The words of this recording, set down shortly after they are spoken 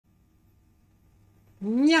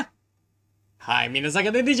にゃはい、皆さんこ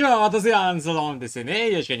んにちは。私はアンソロンですね。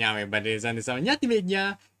よろしくお願いします。And so,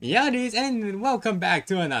 Nyatimedia, Miadis, and welcome back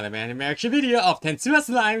to another animereaction video of Tensura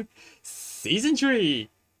Slime Season 3.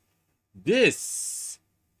 This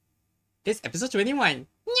is episode 21.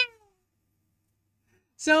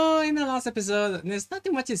 So, in the last episode, there's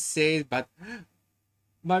nothing much to say, but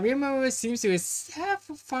Rimuru seems to have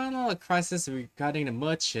a final crisis regarding the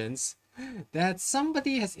merchants that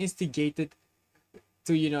somebody has instigated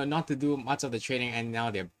to, not to do much of the trading, and now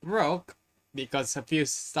they're broke because a few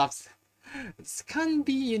stuffs can't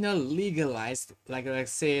be, legalized. Like,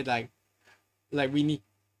 let's say, like we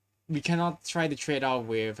cannot try to trade off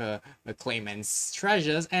with the claimant's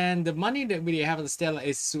treasures, and the money that we have at the Stella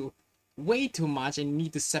is way too much and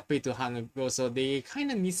need to separate to 100 gold, so they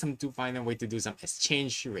kind of need some to find a way to do some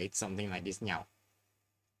exchange rate, something like this now.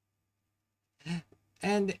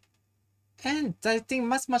 And I think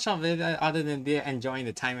much of it, other than they're enjoying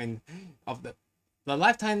the time and of the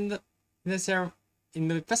lifetime in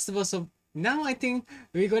the festival. So now I think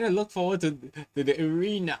we're going to look forward to the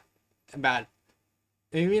arena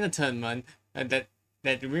tournament that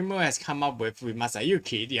Rimuru has come up with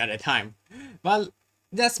Masayuki the other time. Well,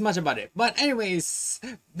 that's much about it. But anyways,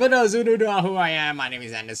 for those who don't know who I am, my name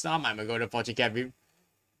is Anderson. I'm a Golden Fortune Cat.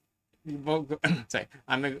 Sorry,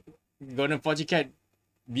 I'm a Golden Fortune Cat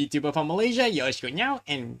VTuber from Malaysia, Yoshiko Nyao,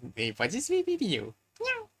 and wait for this video.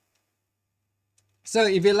 So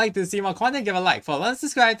if you'd like to see more content, give a like, follow and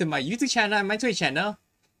subscribe to my YouTube channel and my Twitch channel.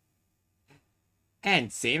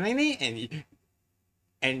 And say my name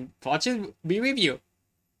and fortune be with you.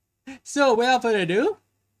 So without further ado,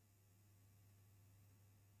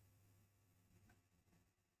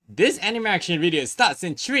 this animereaction video starts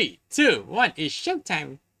in 3, 2, 1, it's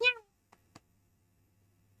showtime.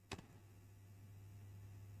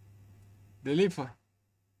 Delete for.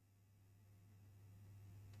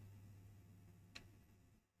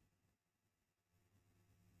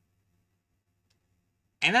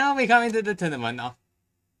 And now we come into the tournament now.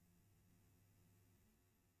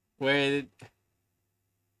 Where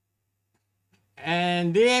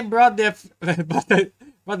and they brought their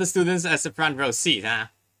brought the students as a front row seat, huh?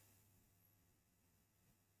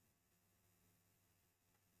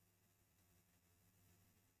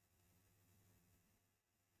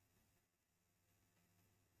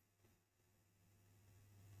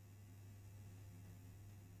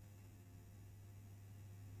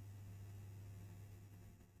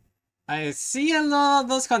 I see a lot of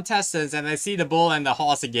those contestants, and I see the bull and the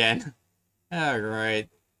horse again. Alright.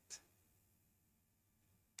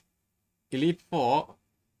 Elite 4.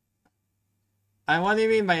 What do you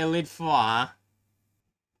mean by Elite 4, huh?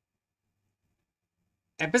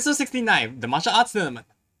 Episode 69, the martial arts tournament.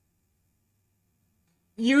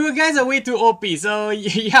 You guys are way too OP, so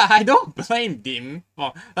yeah, I don't blame them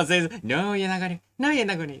for saying, no, you're not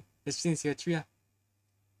gonna. Since you're true.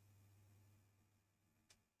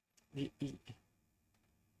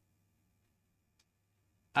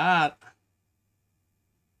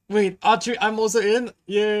 Wait, archery, I'm also in?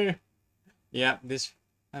 Yeah. Yeah, this,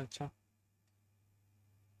 I'm trying.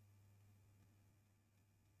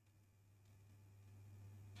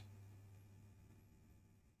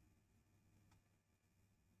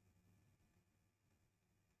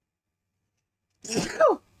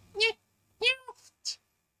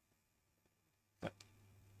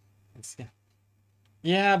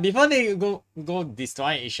 Yeah, before they go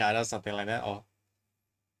destroy each other, something like that, or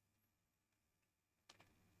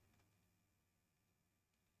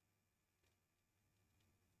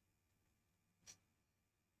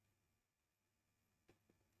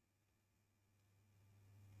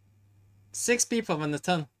 6 people on the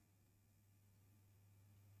turn.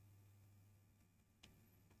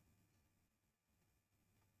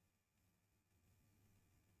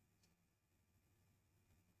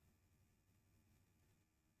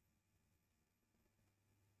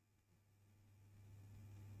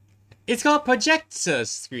 It's called projector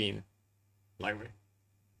screen. Library.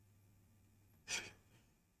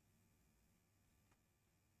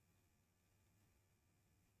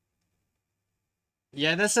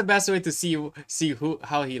 Yeah, that's the best way to see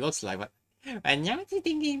how he looks like. But I'm not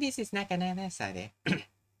thinking this is not gonna necessary.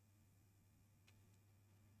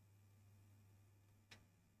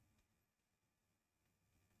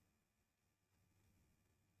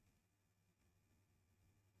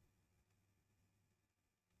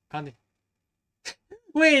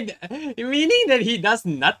 Wait, meaning that he does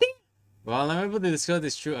nothing? Well, I'm able to discover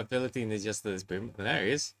his true ability in the justice boom. There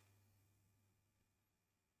he is.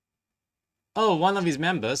 Oh, one of his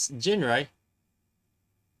members, Jinrai.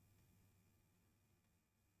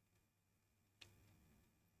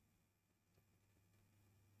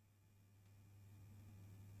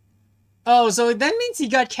 Oh, so that means he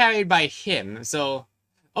got carried by him. So,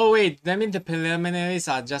 oh wait, that means the preliminaries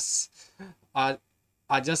are just like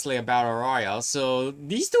a battle royale. So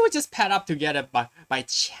these two were just paired up together by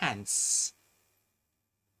chance.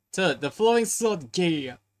 So the flowing sword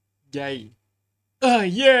gay.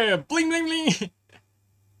 Yeah, bling bling bling.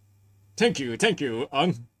 Thank you.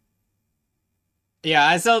 Yeah,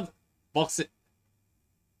 I saw box.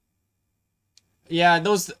 Yeah,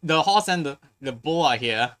 those the horse and the bull are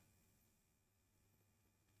here.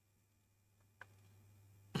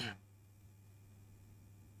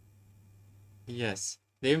 Yes,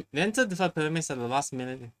 they entered the premise at the last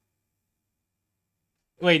minute.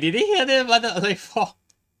 Wait, did he hear the mother like fall?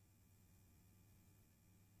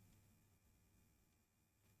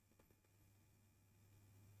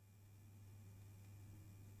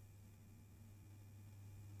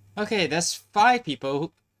 Okay, there's 5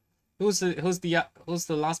 people. Who's the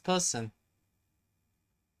last person?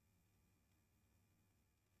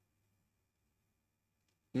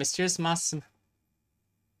 Mysterious Mass.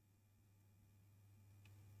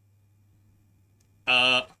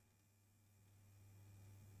 Uh.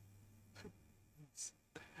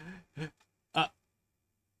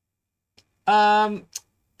 uh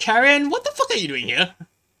Karen, what the fuck are you doing here?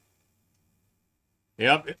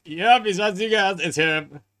 Yep, it's Masayuki. It's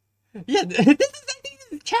him. Yeah, this is I think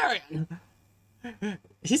this is Karen.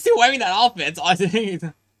 He's still wearing that outfit, so I think.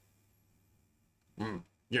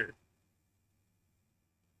 Yeah.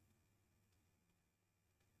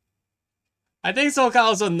 I think Soka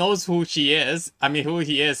also knows who she is. I mean, who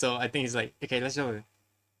he is. So I think he's like, okay, let's show it.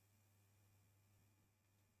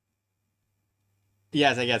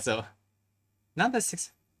 Yes, I guess so. Not that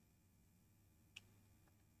 6.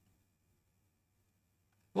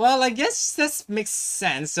 Well, I guess this makes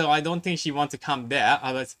sense. So I don't think she wants to come there.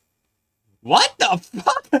 Otherwise, what the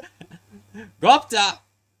fuck? Gobta.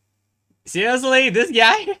 Seriously, this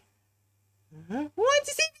guy? What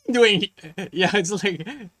is he doing? Yeah, it's like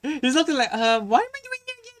he's looking like, what am I doing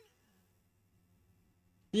here again?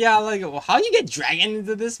 Yeah, like, how you get dragged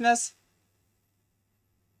into this mess?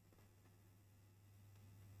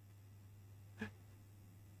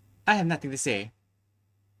 I have nothing to say.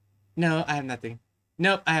 No, I have nothing.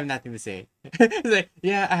 Nope, I have nothing to say. He's like,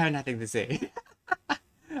 yeah, I have nothing to say. I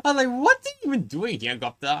was like, what's he even doing here,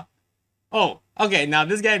 Gopta? Oh, okay, now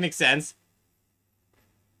this guy makes sense.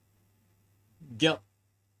 Gil.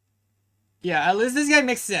 Yeah, at least this guy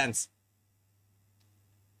makes sense.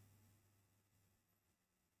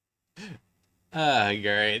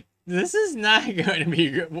 Great. This is not going to be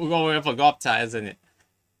going for Gopta, isn't it?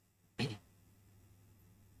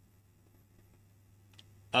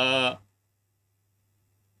 Uh.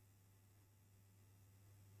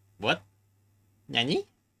 What? Nani?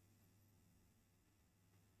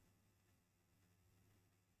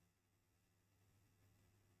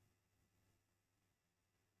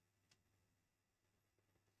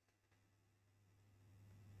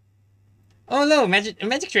 Oh no, magic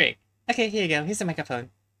trick. Okay, here you go. Here's the microphone.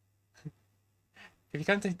 If you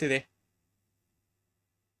come to today.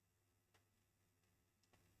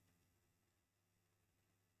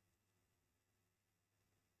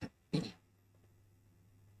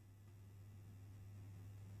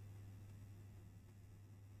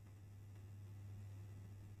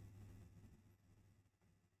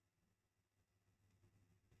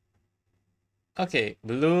 Okay,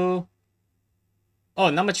 blue. Oh,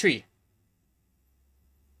 number 3.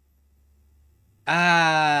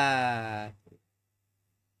 Ah.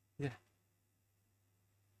 Yeah.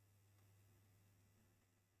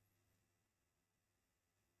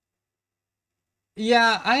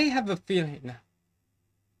 Yeah, I have a feeling.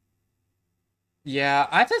 Yeah,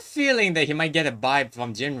 I have a feeling that he might get a vibe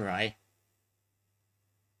from Jinrai.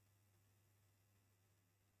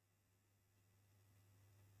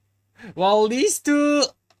 Well, these two,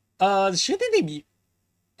 shouldn't they be?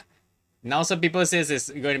 Now some people says it's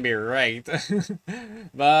going to be right,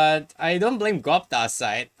 but I don't blame Gopta's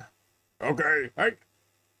side. Okay, hey.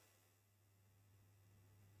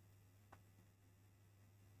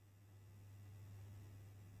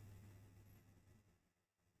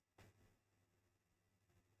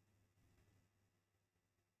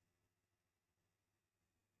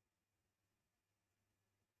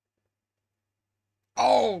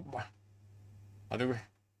 Oh, other.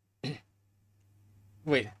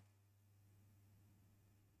 Wait,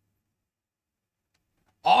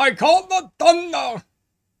 I call the thunder.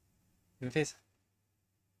 In face.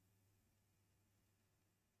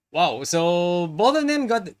 Wow, so both of them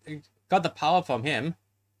got the power from him.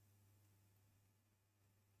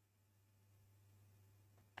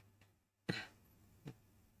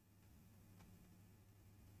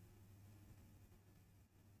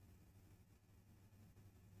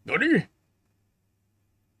 Nani?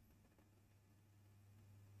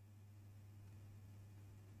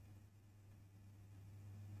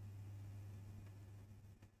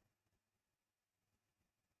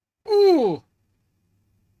 Ooh!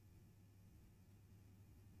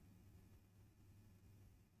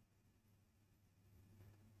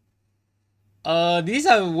 These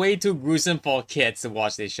are way too gruesome for kids to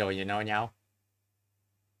watch this show, you know now.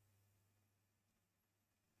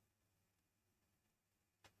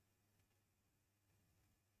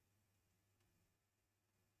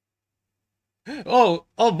 Oh,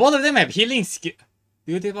 both of them have healing skill.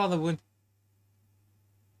 Beautiful the wound.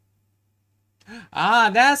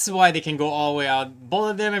 Ah, that's why they can go all the way out.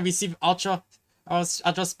 Both of them have received ultra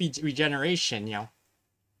speed regeneration, you know.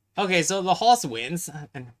 Okay, so the horse wins.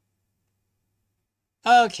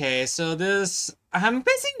 Okay, so this I'm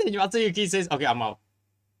guessing that Masayuki says, okay, I'm out.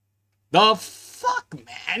 The fuck,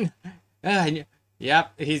 man?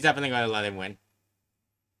 Yep, he's definitely gonna let him win.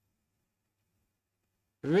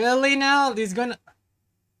 Really now? He's gonna.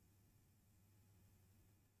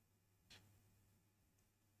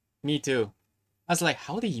 Me too. I was like,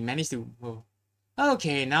 how did he manage to move?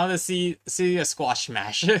 Okay, now let's see a squash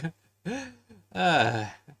match. uh,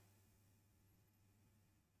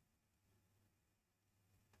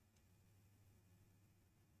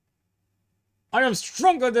 I am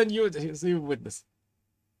stronger than you. See witness.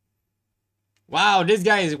 Wow, this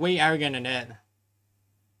guy is way arrogant than that.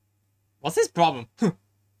 What's his problem?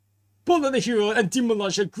 Pull of the hero and Demon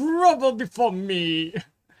should grovel before me.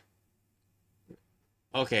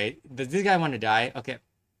 Okay, does this guy want to die? Okay.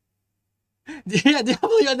 Yeah,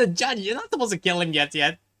 you're the judge. You're not supposed to kill him yet.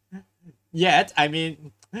 Yet, I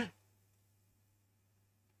mean.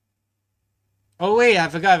 Oh wait, I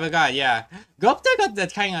forgot. Yeah, Gobta got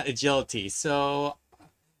that kind of agility, so.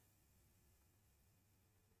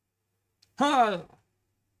 Huh.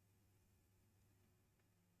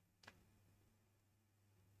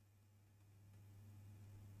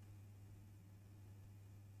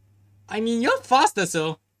 I mean, you're faster,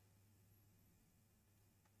 so.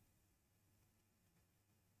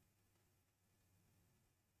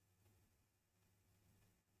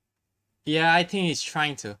 Yeah, I think he's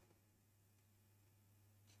trying to.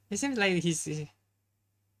 It seems like he's.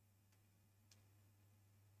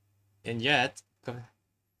 And yet.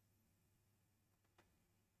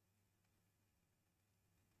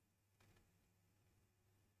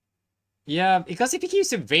 Yeah, because if he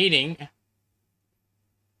keeps evading.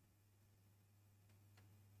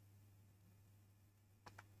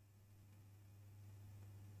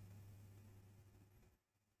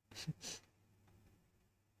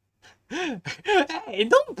 Hey,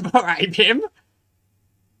 don't bribe him!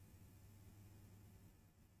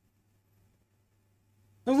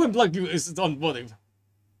 When blood is on body.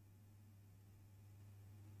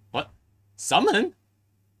 What? Summon?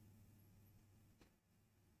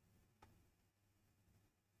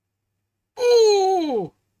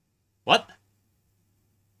 Ooh! What?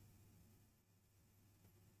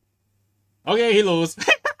 Okay, he lose.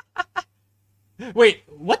 Wait,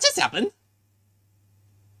 what just happened?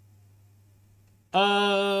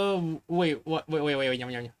 Wait, what? Wait,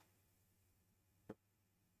 yum.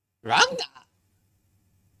 Ranga!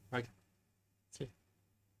 Okay.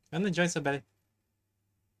 I'm gonna join somebody.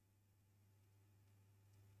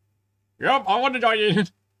 Yup, I want to join in.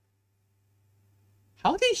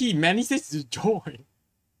 How did he manage to join?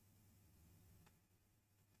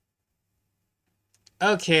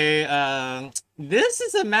 Okay, this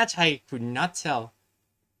is a match I could not tell.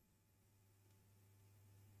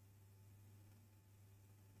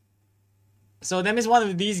 So that means one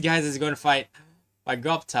of these guys is going to fight by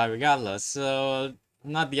Gobta regardless, so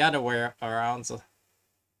not the other way around, so.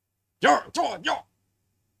 Yo!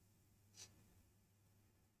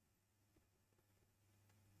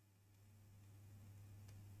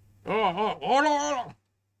 Oh.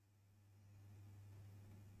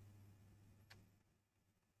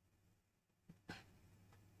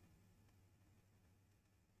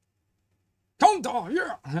 Counter,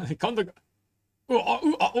 yeah! Counter.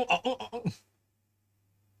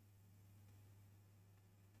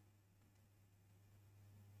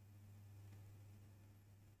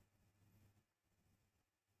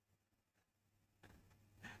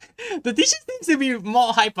 The teacher seems to be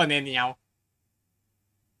more hype on it now.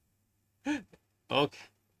 Okay.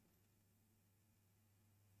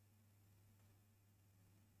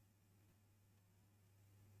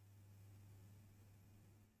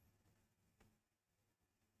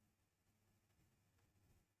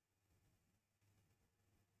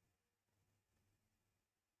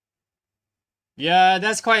 Yeah,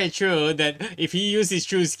 that's quite true. That if he used his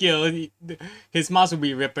true skill, his mouse would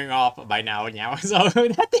be ripping off by now. So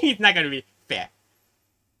that thing is not gonna be fair.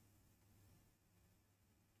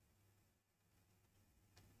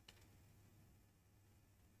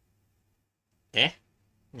 Eh?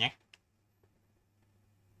 Yeah.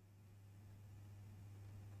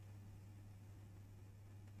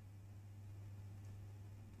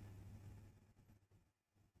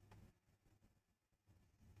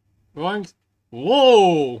 Going.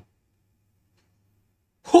 Whoa!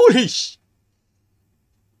 Holy shit!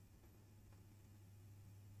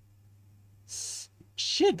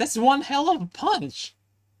 That's one hell of a punch.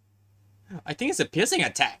 I think it's a piercing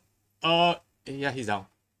attack. Yeah, he's down.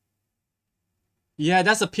 Yeah,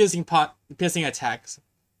 that's a piercing attack.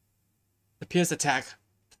 A pierce attack.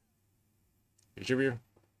 Review.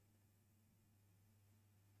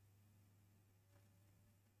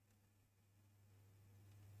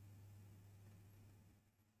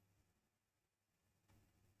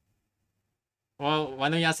 Well, why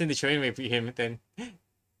don't you ask him to train with him then?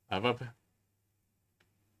 Uh,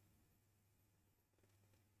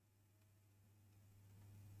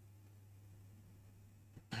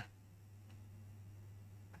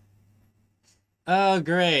 oh,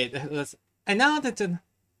 great. And now that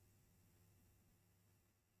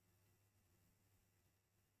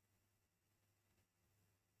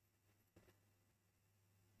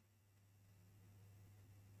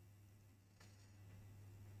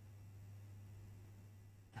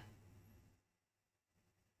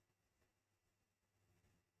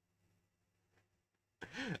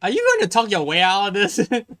are you going to talk your way out of this?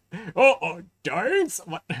 Oh, darns!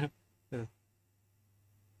 What?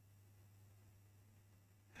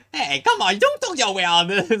 Hey, come on! Don't talk your way out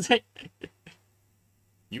of this.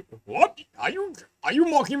 You what? Are you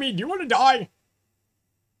mocking me? Do you want to die?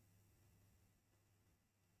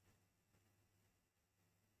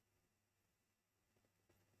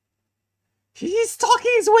 He's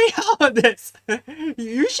talking his way out of this.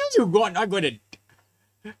 You sure you're not going to?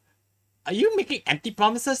 Are you making empty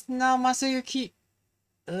promises now, Masayuki?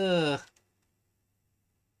 Ugh.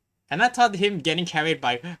 And I thought him getting carried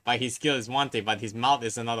by his skill is one thing, but his mouth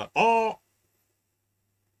is another. Oh!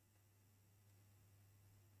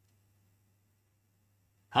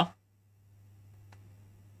 Huh?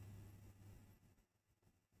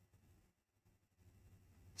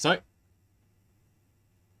 Sorry?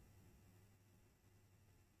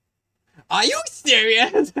 Are you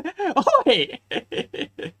serious? Oh, wait!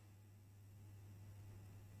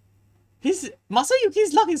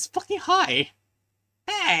 Masayuki's luck is fucking high!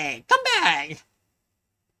 Hey, come back!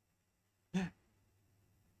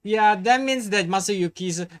 Yeah, that means that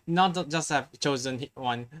Masayuki's not just have chosen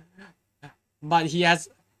one, but he has...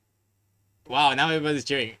 Wow, now everybody's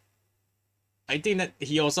cheering. I think that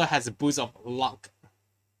he also has a boost of luck.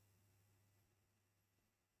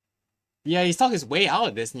 Yeah, he's talking his way out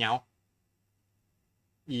of this now.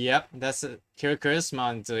 Yep, that's a pure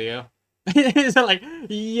charisma into you. It's like,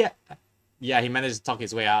 yeah. Yeah, he managed to talk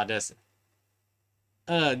his way out of this.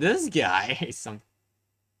 This guy is some...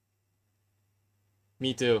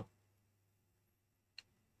 Me too.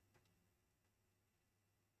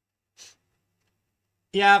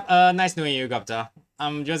 Yeah, nice knowing you, Gobta.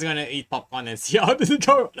 I'm just gonna eat popcorn and see how this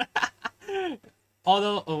goes.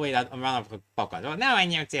 Although, oh wait, I'm running out of popcorn. Well, now I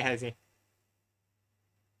need to say.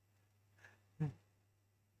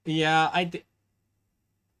 Yeah, I did.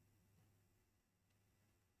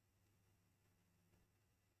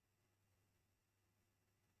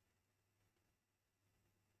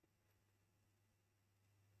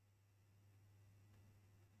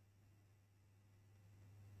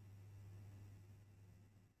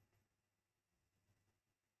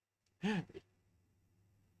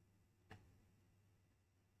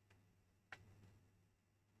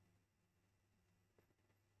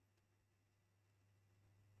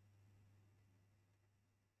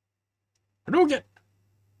 Rugen!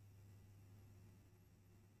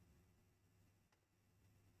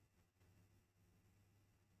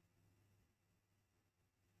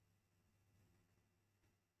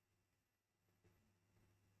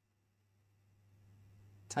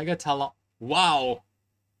 Tiger Talon. Wow!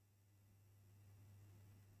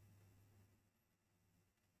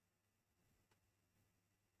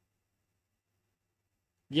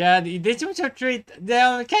 Yeah, they just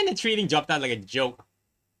they're kind of treating Gobta like a joke.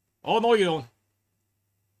 Oh no, you don't.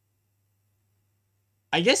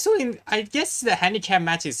 I guess so. I guess the handicap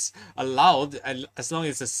match is allowed as long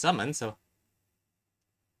as it's a summon. So.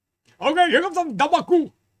 Okay, here comes some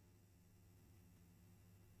Dabaku.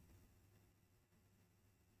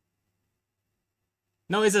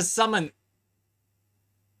 No, it's a summon.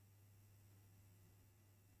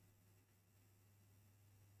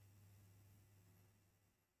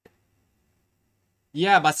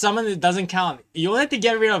 Yeah, but summon it doesn't count. You only have to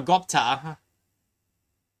get rid of Gobta.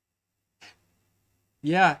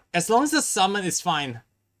 Yeah, as long as the summon is fine.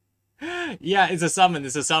 Yeah, it's a summon,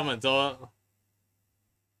 so...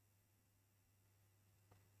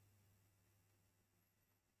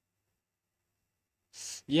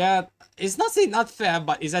 Yeah, it's not saying not fair,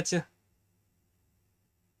 but it's actually...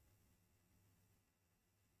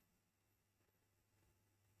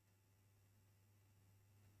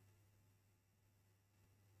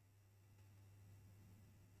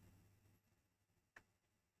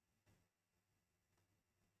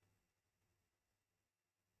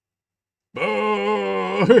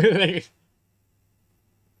 Boo! Like,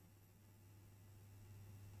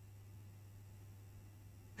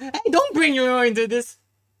 hey, don't bring Rimuru into this.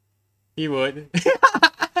 He would.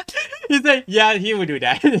 He's like, yeah, he would do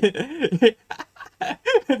that.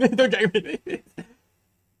 Don't get rid of it.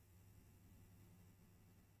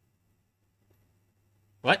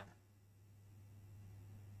 What?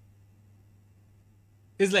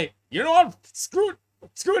 He's like, you know what? Screw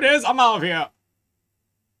this. I'm out of here.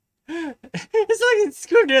 It's like,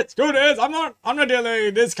 screw this. I'm not dealing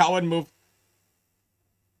with this coward move.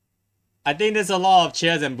 I think there's a lot of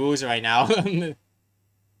cheers and boos right now.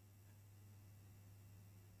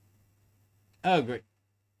 Oh, great.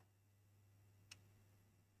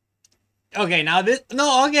 Okay, now this...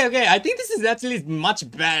 No, okay. I think this is actually much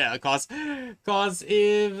better, cause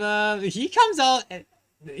if he comes out,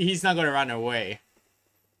 he's not gonna run away.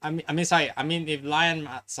 Sorry. I mean, if Lion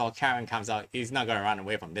or Karen comes out, he's not gonna run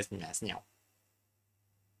away from this mess now.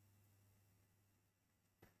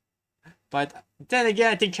 But then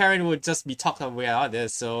again, I think Karen would just be talked away out of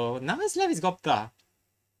this. So now his left is Gobta.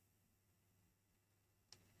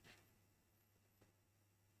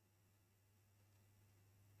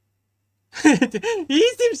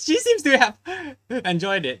 She seems to have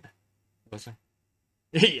enjoyed it.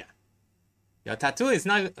 Yeah. Your tattoo is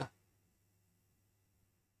not...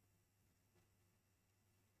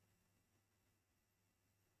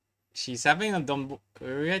 She's having a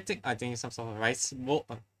I think some sort of rice bowl.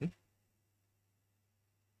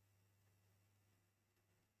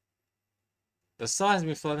 The soul has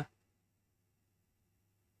been flooded.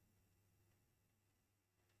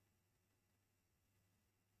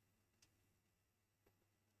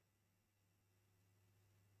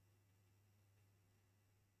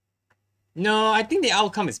 No, I think the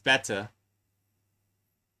outcome is better.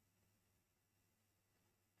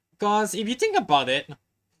 Because if you think about it,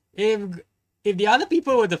 if the other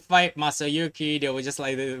people were to fight Masayuki, they would just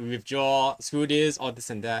like withdraw, screw this, or this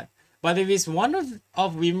and that. But if it's one of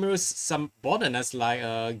Rimuru's subordinates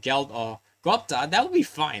like Geld or Gobta, that would be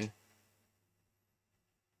fine.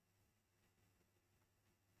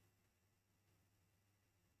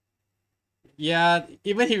 Yeah,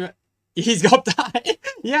 even he's Gobta.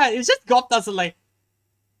 Yeah, it's just Gobta, so like...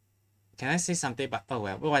 Can I say something? But oh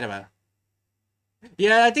well, whatever.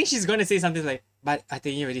 Yeah, I think she's gonna say something like, but I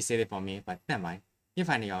think you already said it for me, but never mind. You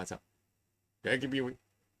find it out.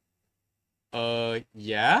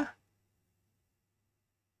 Yeah?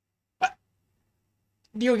 But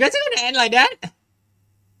you guys are gonna end like that?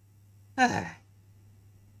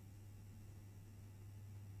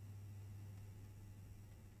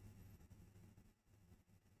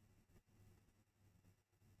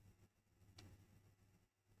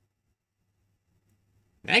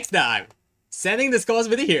 Next time, setting the scores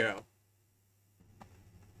with the hero.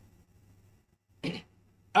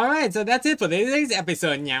 Alright, so that's it for today's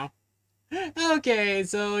episode now. Okay,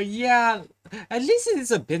 so yeah, at least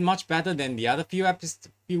it's a bit much better than the other few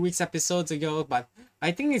weeks episodes ago, but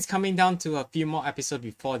I think it's coming down to a few more episodes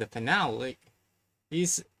before the finale.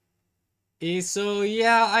 So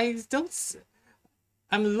yeah,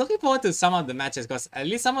 I'm looking forward to some of the matches because at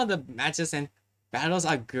least some of the matches and battles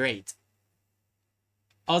are great.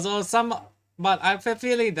 Also but I have a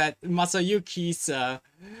feeling that Masayuki's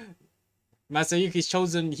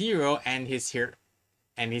chosen hero and his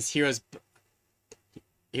hero's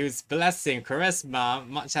blessing charisma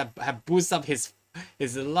much have boosted up his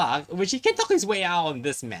luck, which he can talk his way out on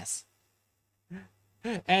this mess.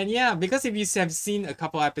 And yeah, because if you have seen a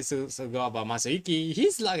couple episodes ago about Masayuki,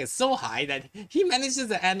 his luck is so high that he manages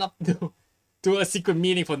to end up to a secret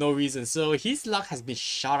meeting for no reason. So his luck has been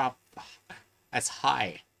shot up as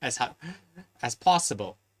high as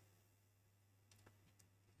possible.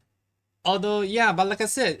 Although yeah, but like I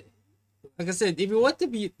said, if it were to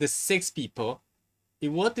be the six people,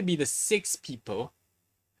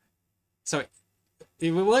 sorry, if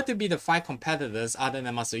it were to be the 5 competitors other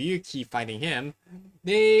than Masayuki fighting him,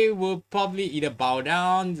 they will probably either bow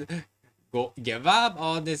down, give up,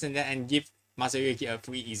 or this and that, and give Masayuki a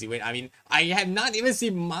free easy win. I mean, I have not even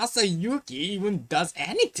seen Masayuki even does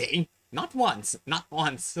anything. Not once. Not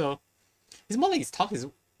once. So it's more like his talk is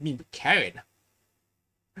being carried.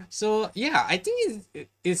 So yeah, I think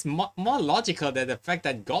it's more logical than the fact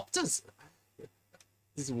that Gobta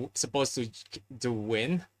is supposed to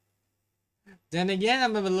win. Then again,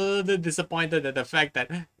 I'm a little bit disappointed at the fact that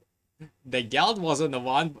the Geld wasn't the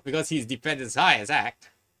one because his defense is high as heck.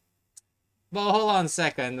 But hold on a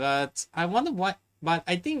second, but I wonder why. But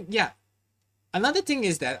I think, yeah, another thing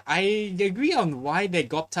is that I agree on why the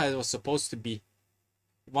Gobta was supposed to be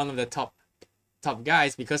one of the top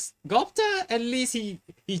guys, because Gobta at least he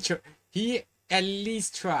at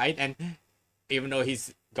least tried, and even though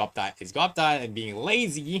he's Gobta is Gobta and being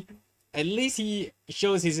lazy, at least he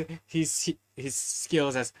shows his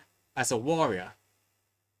skills as a warrior.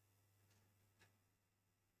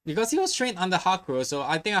 Because he was trained under Hakuro, so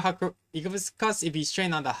I think because if he's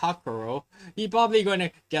trained under Hakuro, he's probably going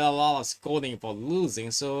to get a lot of scolding for losing.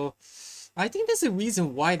 So I think that's the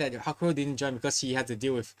reason why that Hakuro didn't join, because he had to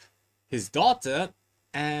deal with his daughter.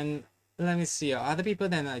 And let me see, other people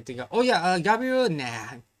then I think, oh yeah, Gabriel, nah.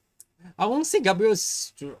 I won't say Gabriel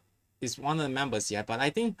is one of the members yet, but I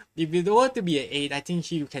think if it were to be an 8, I think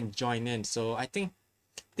he can join in. So I think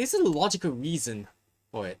this is a logical reason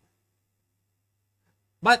for it.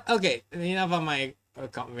 But okay, enough of my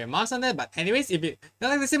remarks on that. But anyways, if you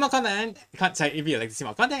like to see more content, if you like to see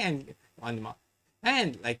more content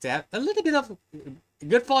and like to have a little bit of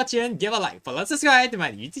good fortune, give a like, follow, subscribe to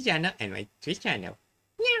my YouTube channel and my Twitch channel.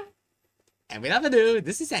 And without further ado,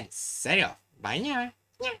 this is Andy signing off. Bye now.